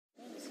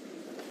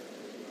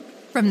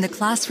From the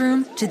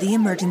classroom to the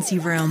emergency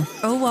room,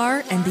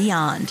 OR and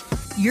beyond,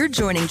 you're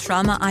joining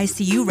Trauma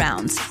ICU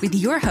Rounds with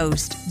your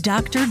host,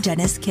 Dr.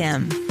 Dennis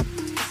Kim.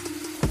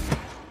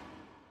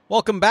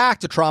 Welcome back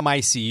to Trauma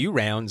ICU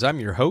Rounds. I'm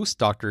your host,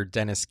 Dr.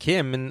 Dennis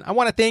Kim, and I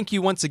want to thank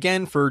you once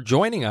again for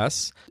joining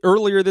us.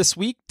 Earlier this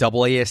week,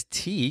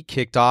 AAST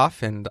kicked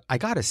off, and I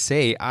gotta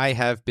say, I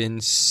have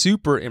been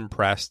super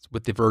impressed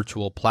with the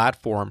virtual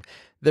platform.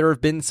 There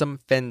have been some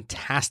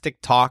fantastic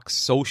talks,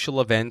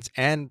 social events,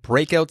 and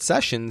breakout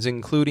sessions,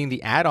 including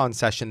the add-on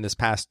session this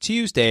past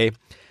Tuesday,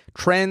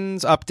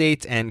 Trends,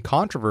 Updates, and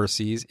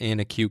Controversies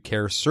in Acute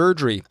Care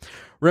Surgery.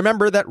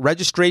 Remember that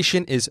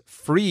registration is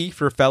free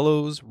for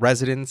fellows,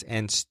 residents,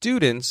 and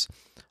students.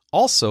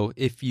 Also,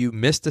 if you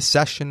missed a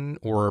session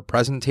or a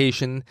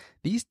presentation,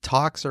 these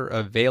talks are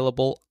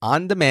available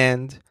on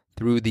demand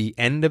through the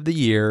end of the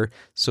year,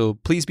 so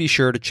please be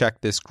sure to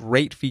check this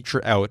great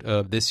feature out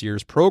of this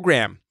year's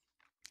program.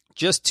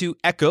 Just to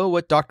echo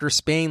what Dr.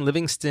 Spain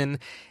Livingston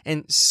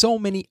and so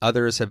many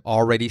others have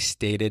already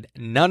stated,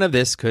 none of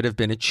this could have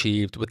been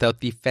achieved without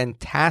the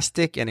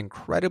fantastic and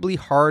incredibly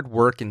hard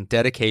work and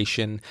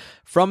dedication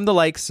from the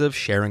likes of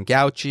Sharon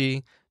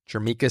Gauci,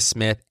 Jermika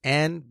Smith,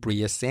 and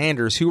Bria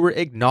Sanders, who were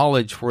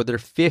acknowledged for their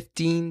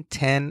 15,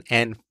 10,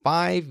 and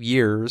 5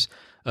 years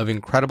of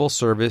incredible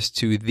service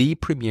to the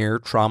premier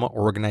trauma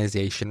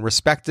organization,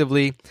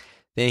 respectively.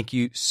 Thank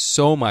you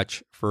so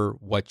much for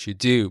what you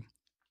do.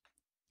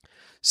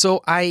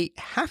 So I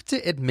have to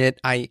admit,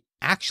 I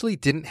actually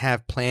didn't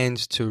have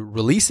plans to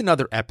release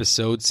another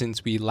episode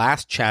since we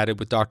last chatted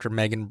with Dr.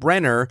 Megan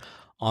Brenner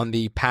on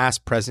the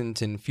past, present,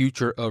 and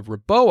future of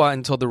REBOA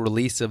until the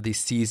release of the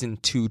Season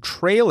 2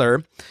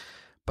 trailer.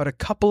 But a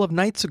couple of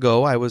nights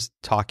ago, I was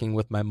talking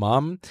with my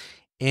mom,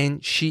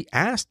 and she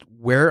asked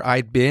where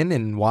I'd been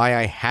and why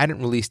I hadn't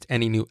released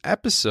any new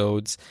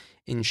episodes.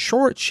 In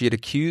short, she had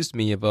accused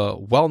me of a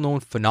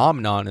well-known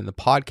phenomenon in the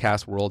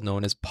podcast world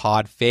known as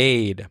pod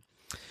fade.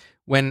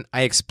 When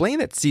I explained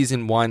that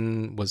Season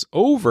 1 was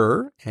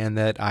over and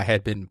that I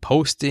had been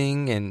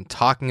posting and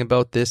talking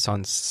about this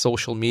on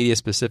social media,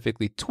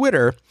 specifically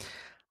Twitter,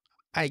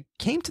 I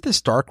came to the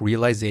stark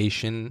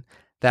realization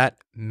that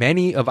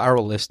many of our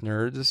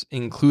listeners,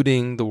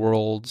 including the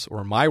world's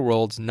or my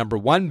world's number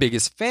one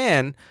biggest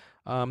fan,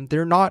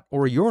 they're not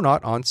or you're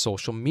not on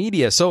social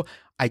media. So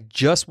I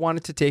just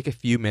wanted to take a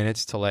few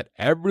minutes to let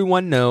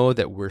everyone know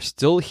that we're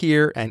still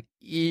here and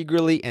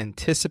eagerly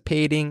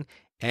anticipating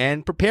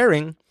and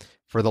preparing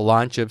for the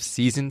launch of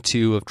Season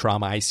 2 of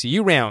Trauma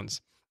ICU Rounds.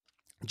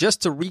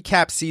 Just to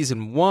recap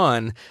Season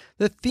 1,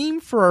 the theme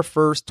for our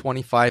first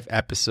 25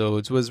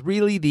 episodes was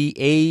really the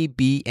A,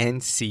 B,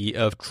 and C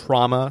of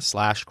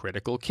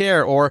trauma/critical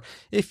care, or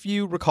if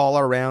you recall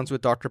our rounds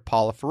with Dr.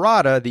 Paula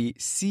Ferrata, the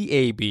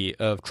CAB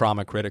of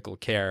trauma critical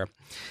care.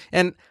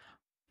 And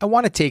I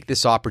want to take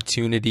this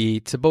opportunity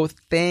to both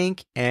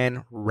thank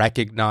and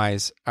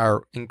recognize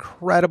our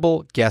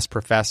incredible guest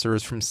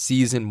professors from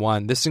Season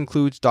 1. This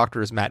includes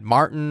Drs. Matt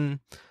Martin,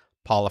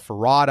 Paula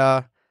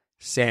Ferrata,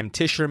 Sam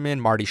Tischerman,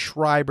 Marty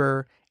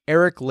Schreiber,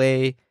 Eric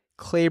Lay,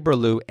 Clay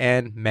Berlew,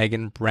 and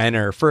Megan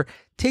Brenner for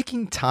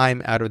taking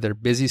time out of their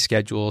busy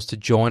schedules to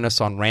join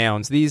us on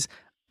rounds. These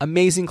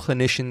amazing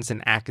clinicians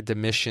and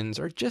academicians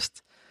are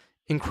just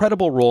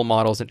incredible role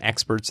models and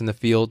experts in the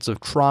fields of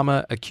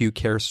trauma, acute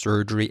care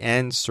surgery,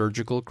 and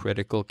surgical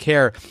critical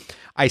care.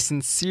 I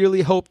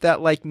sincerely hope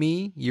that, like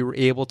me, you were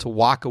able to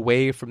walk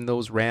away from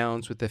those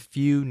rounds with a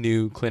few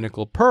new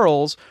clinical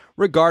pearls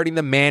regarding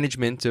the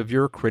management of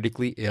your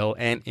critically ill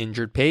and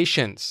injured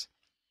patients.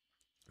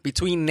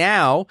 Between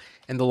now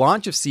and the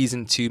launch of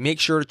Season 2, make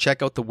sure to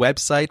check out the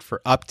website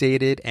for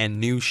updated and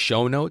new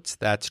show notes.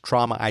 That's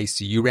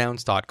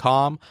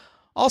traumaicurounds.com.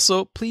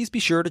 Also, please be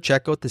sure to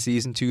check out the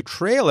Season 2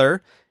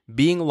 trailer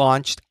being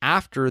launched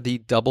after the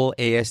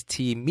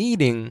AAST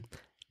meeting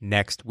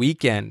next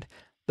weekend.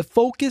 The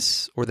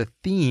focus or the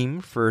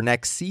theme for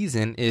next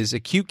season is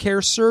acute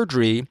care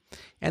surgery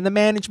and the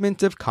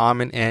management of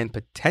common and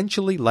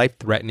potentially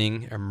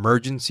life-threatening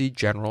emergency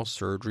general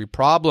surgery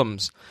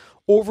problems.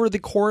 Over the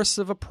course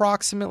of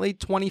approximately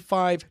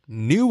 25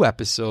 new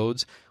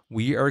episodes,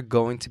 we are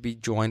going to be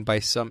joined by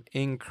some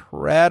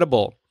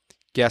incredible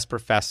guest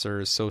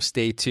professors, so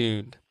stay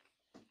tuned.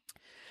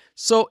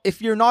 So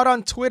if you're not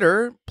on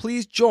Twitter,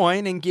 please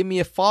join and give me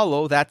a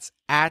follow. That's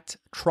at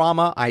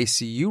Trauma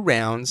ICU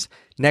Rounds.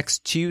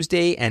 Next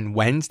Tuesday and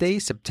Wednesday,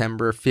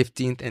 September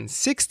 15th and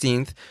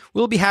 16th,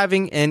 we'll be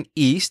having an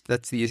EAST,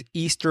 that's the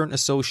Eastern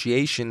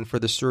Association for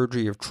the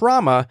Surgery of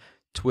Trauma,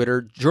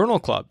 Twitter Journal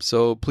Club.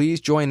 So please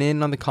join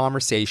in on the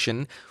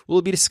conversation.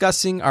 We'll be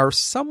discussing our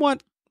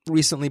somewhat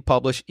recently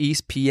published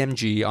EAST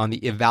PMG on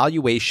the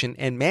evaluation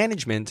and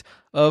management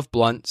of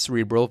blunt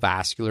cerebral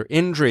vascular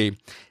injury.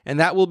 And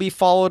that will be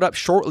followed up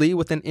shortly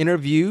with an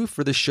interview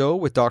for the show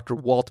with Dr.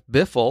 Walt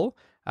Biffle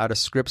out of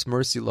Scripps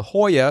Mercy La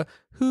Jolla,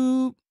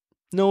 who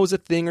knows a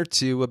thing or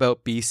two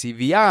about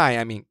BCVI.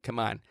 I mean, come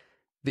on.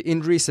 The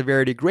injury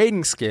severity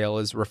grading scale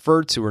is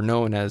referred to or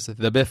known as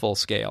the Biffle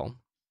scale.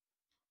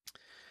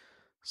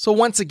 So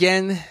once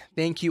again,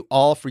 thank you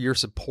all for your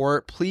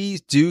support.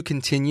 Please do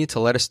continue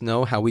to let us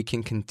know how we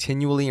can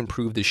continually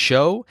improve the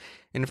show.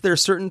 And if there are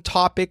certain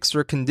topics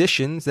or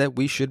conditions that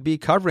we should be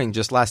covering.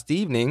 Just last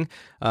evening,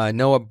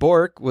 Noah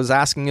Bork was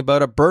asking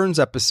about a Burns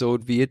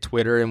episode via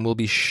Twitter, and we'll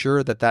be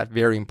sure that that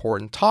very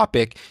important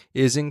topic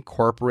is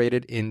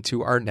incorporated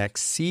into our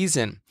next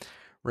season.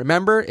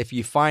 Remember, if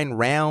you find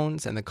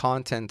rounds and the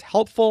content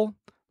helpful,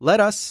 let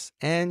us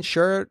and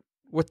share it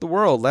with the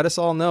world. Let us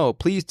all know.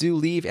 Please do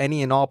leave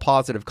any and all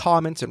positive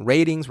comments and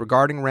ratings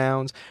regarding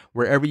rounds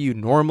wherever you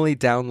normally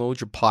download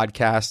your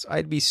podcasts.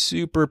 I'd be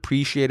super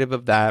appreciative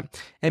of that.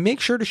 And make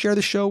sure to share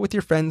the show with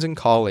your friends and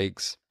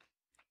colleagues.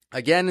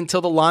 Again,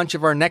 until the launch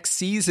of our next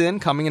season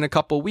coming in a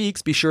couple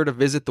weeks, be sure to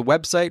visit the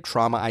website,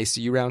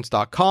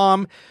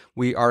 traumaicurounds.com.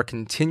 We are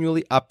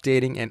continually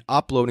updating and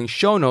uploading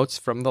show notes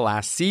from the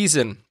last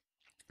season.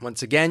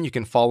 Once again, you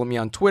can follow me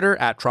on Twitter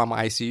at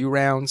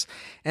traumaicurounds,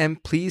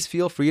 and please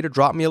feel free to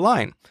drop me a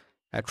line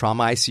at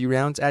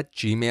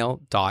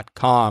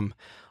traumaicurounds@gmail.com.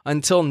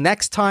 Until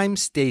next time,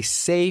 stay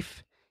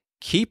safe,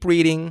 keep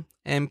reading,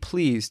 and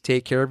please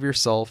take care of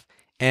yourself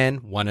and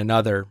one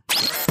another.